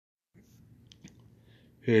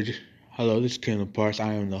Here, hello, this is Kendall Parks.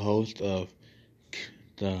 I am the host of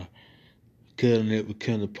the Killing It with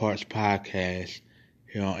Kendall Parks podcast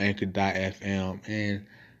here on Anchor.fm. And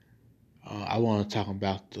I want to talk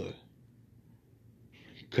about the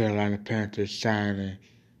Carolina Panthers signing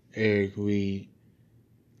Eric Reid.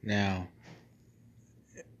 Now,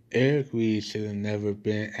 Eric Reid should have never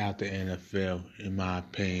been out the NFL, in my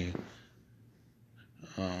opinion.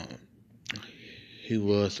 Um, he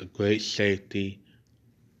was a great safety,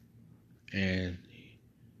 and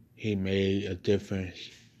he made a difference.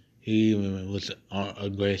 He even was a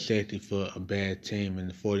great safety for a bad team in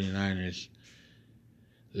the 49ers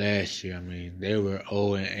last year. I mean, they were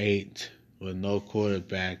 0-8 with no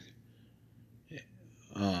quarterback.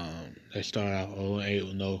 They started out 0-8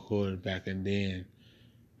 with no quarterback, and then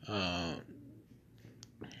um,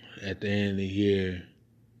 at the end of the year,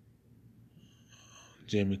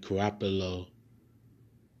 Jimmy Garoppolo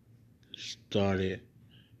started,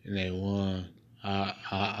 and they won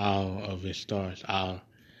all of his starts.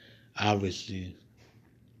 Obviously,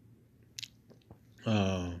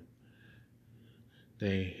 um,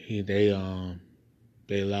 they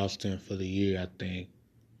lost him for the year, I think,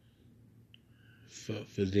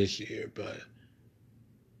 for this year, but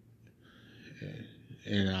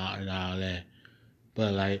and all that.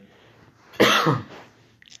 But like,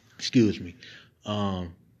 excuse me,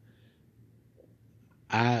 um,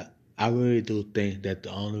 I I really do think that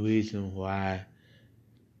the only reason why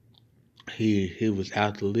he was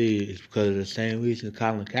out the league is because of the same reason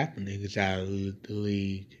Colin Kaepernick is out of the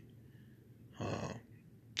league. Um,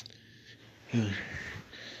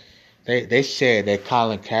 they said that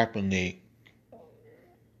Colin Kaepernick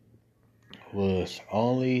was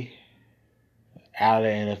only out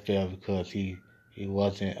of the NFL because he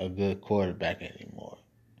wasn't a good quarterback anymore.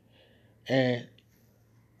 And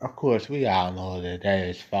of course, we all know that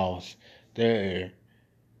is false. There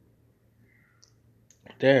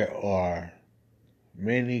there are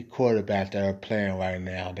many quarterbacks that are playing right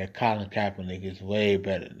now that Colin Kaepernick is way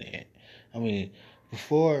better than. I mean,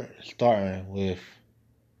 before starting with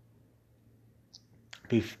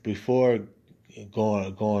before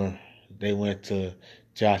going they went to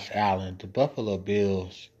Josh Allen. The Buffalo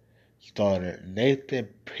Bills started Nathan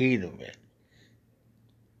Peterman,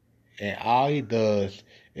 and all he does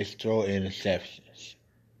is throw interceptions.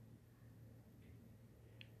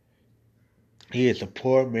 He is a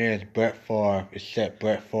poor man's Brett Favre, except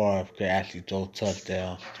Brett Favre could actually throw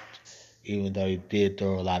touchdowns, even though he did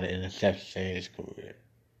throw a lot of interceptions in his career.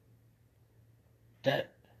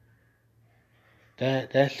 That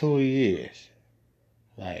that's who he is.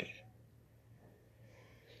 Like,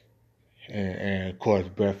 and of course,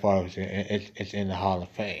 Brett Favre is in the Hall of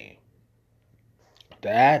Fame.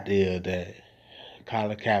 The idea that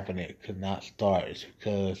Colin Kaepernick could not start is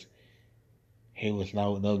because he was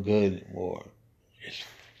no good anymore. It's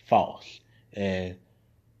false. And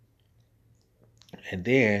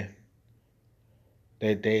then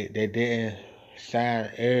they didn't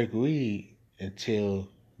sign Eric Reid until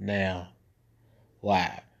now.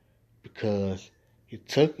 Why? Because he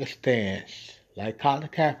took a stance like Colin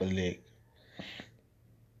Kaepernick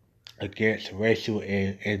against racial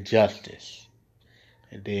injustice.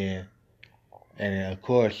 And of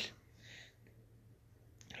course,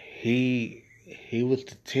 he was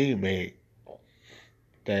the teammate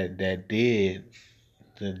that did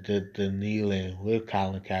the kneeling with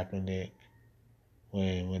Colin Kaepernick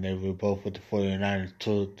when they were both with the 49ers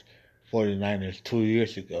 2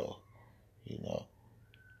 years ago, you know.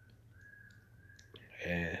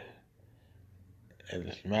 And, and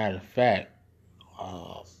as a matter of fact,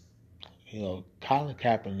 um, Colin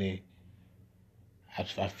Kaepernick, I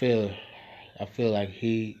feel like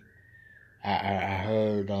I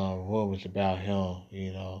heard rumors about him,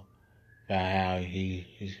 about how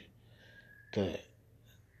he's the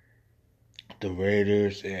the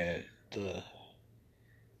Raiders and the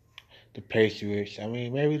Patriots. I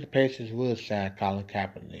mean, maybe the Patriots will sign Colin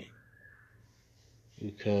Kaepernick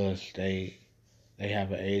because they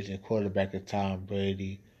have an aging quarterback at Tom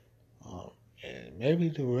Brady. Um, and maybe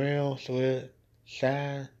the Rams will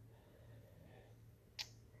sign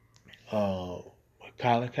um,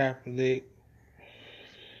 Colin Kaepernick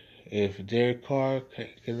if Derek Carr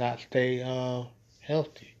cannot stay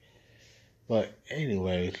healthy. But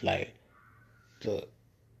anyways, like the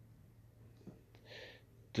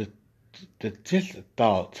the just the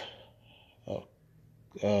thought of,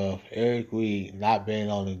 Eric Reid not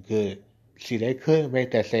being on a good. See, they couldn't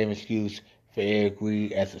make that same excuse for Eric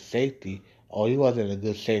Reid as a safety. Oh, he wasn't a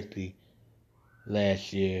good safety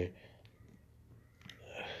last year.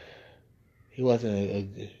 He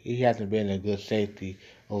wasn't. He hasn't been a good safety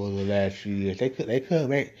over the last few years. They couldn't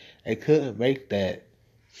make that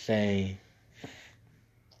same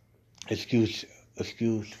excuse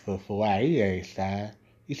for why he ain't signed.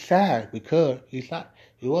 He's signed because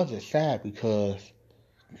he wasn't signed because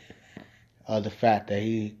of the fact that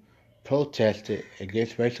he protested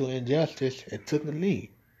against racial injustice and took a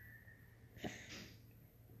knee.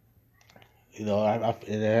 And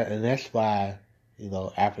that's why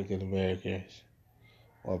African Americans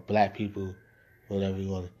or black people, whatever you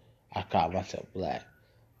want. I call myself black.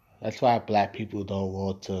 That's why black people don't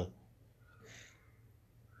want to.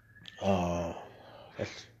 Uh,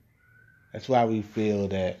 that's that's why we feel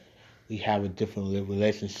that we have a different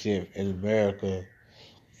relationship in America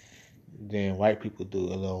than white people do.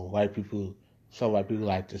 Some white people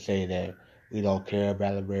like to say that we don't care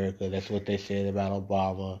about America. That's what they said about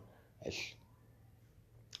Obama. That's,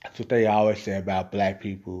 that's what they always say about black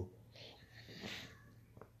people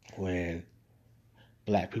when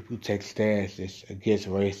black people take stances against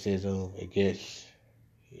racism, against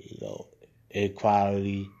you know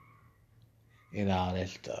inequality, and all that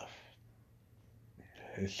stuff,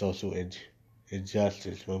 and social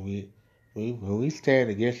injustice. When we stand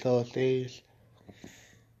against those things,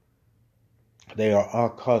 they are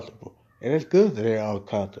uncomfortable, and it's good that they're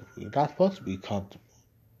uncomfortable. You're not supposed to be comfortable,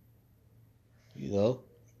 you know.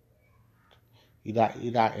 You're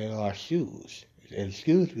not in our shoes. And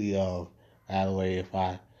excuse me, by the way, if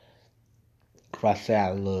I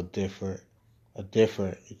sound a little different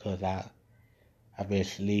because I've been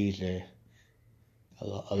sneezing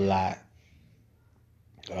a lot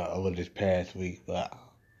over this past week, but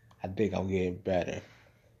I think I'm getting better.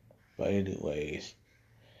 But anyways,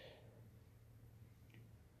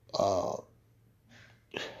 uh,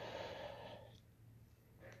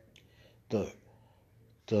 the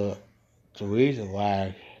the the reason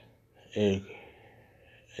why Eric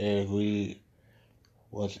Eric Reed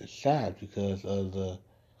wasn't signed because of the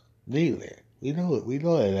kneeling. We know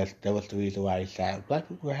that was the reason why he signed. Black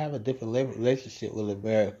people have a different relationship with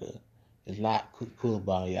America. It's not cool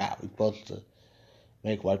about y'all. We're supposed to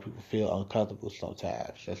make white people feel uncomfortable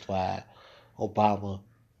sometimes. That's why Obama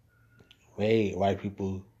made white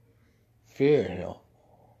people fear him.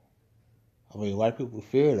 I mean, white people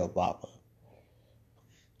feared Obama.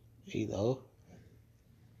 You know,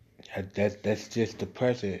 that's just the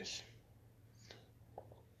presence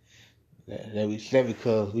that we said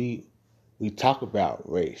because we talk about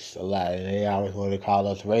race a lot, and they always want to call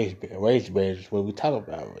us race baiters when we talk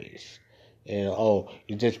about race. And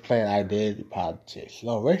you're just playing identity politics.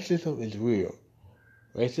 No, racism is real.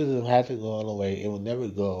 Racism hasn't gone away. It will never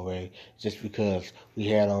go away just because we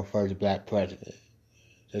had our first black president.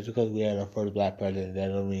 Just because we had our first black president, that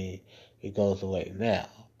don't mean it goes away now.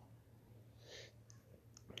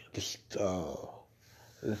 Just, to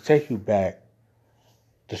take you back,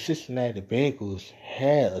 the Cincinnati Bengals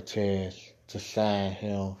had a chance to sign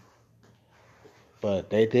him, but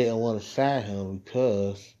they didn't want to sign him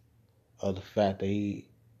because of the fact that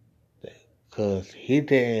because he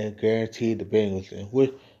didn't guarantee the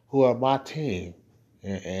Bengals, who are my team,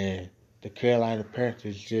 and the Carolina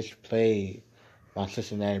Panthers just played my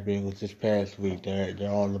Cincinnati Bengals this past week.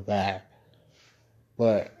 They're on the bye,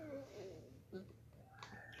 but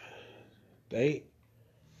they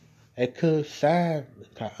could sign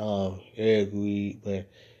Eric Reed, but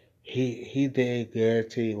he didn't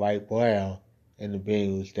guarantee Mike Brown and the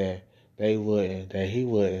Bengals that he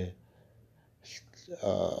wouldn't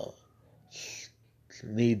uh,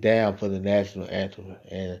 knee down for the national anthem.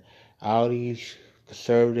 And all these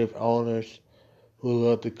conservative owners who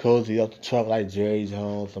love to cozy up to Trump like Jerry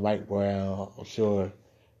Jones and Mike Brown, I'm sure,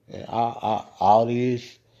 and all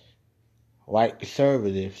these white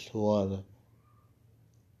conservatives who want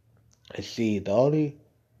to see the only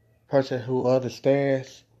person who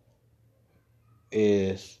understands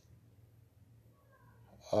is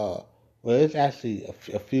it's actually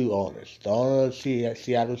a few owners. The owner of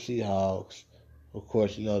Seattle Seahawks, of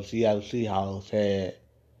course, Seattle Seahawks had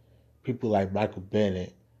people like Michael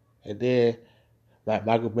Bennett, and then like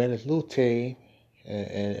Michael Bennett's new team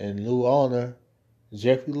and new owner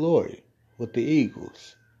Jeffrey Lurie with the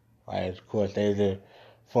Eagles. Right, of course, they're the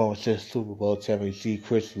former Super Bowl champion. You see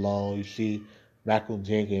Chris Long, you see Malcolm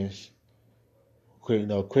Jenkins.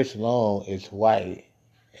 Chris Long is white,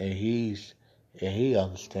 and he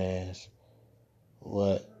understands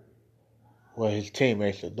what his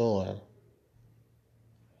teammates are doing.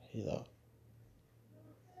 You know,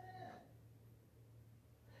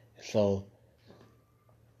 so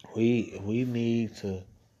we need to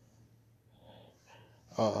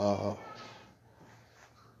uh,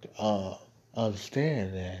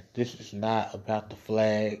 understand that this is not about the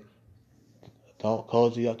flag. Don't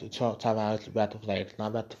cozy up to Trump talking about it's about the flag. It's not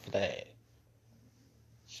about the flag.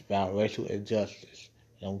 It's about racial injustice.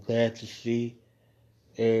 And I'm glad to see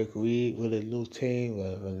Eric Reid with a new team,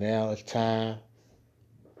 but now it's time.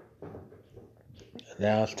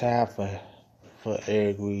 Now it's time for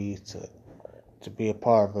Eric Reid to be a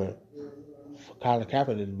part of it. For Colin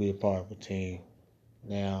Kaepernick to be a part of a team.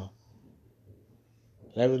 Now,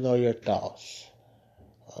 let me know your thoughts.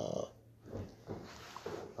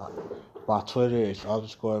 My Twitter is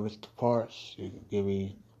 _ Mr. Parks. You can give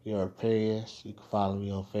me your opinions. You can follow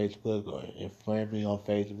me on Facebook or friend me on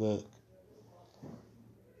Facebook.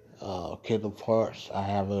 Kendall Parks. I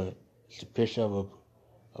have it's a picture of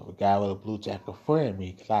a guy with a blue jacket. Friend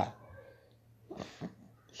me, cause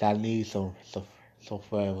I need some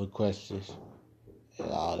friend requests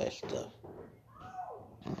and all that stuff.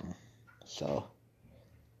 So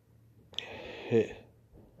hit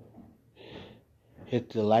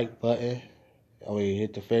the like button.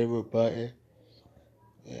 Hit the favorite button,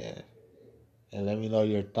 and let me know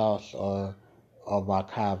your thoughts on my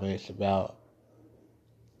comments about.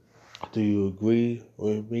 Do you agree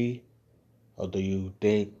with me, or do you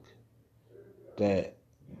think that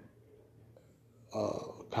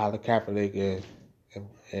Colin Kaepernick and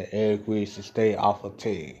Eric Reid should stay off a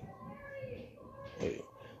team?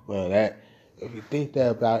 Well, if you think that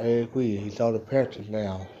about Eric Reid, he's on the Panthers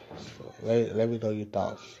now. So let me know your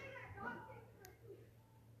thoughts.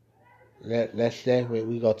 Next segment,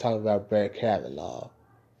 we gonna talk about Brett Kavanaugh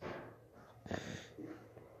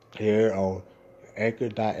here on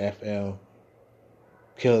Anchor.fm,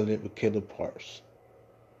 Killing It with Kendall Parks.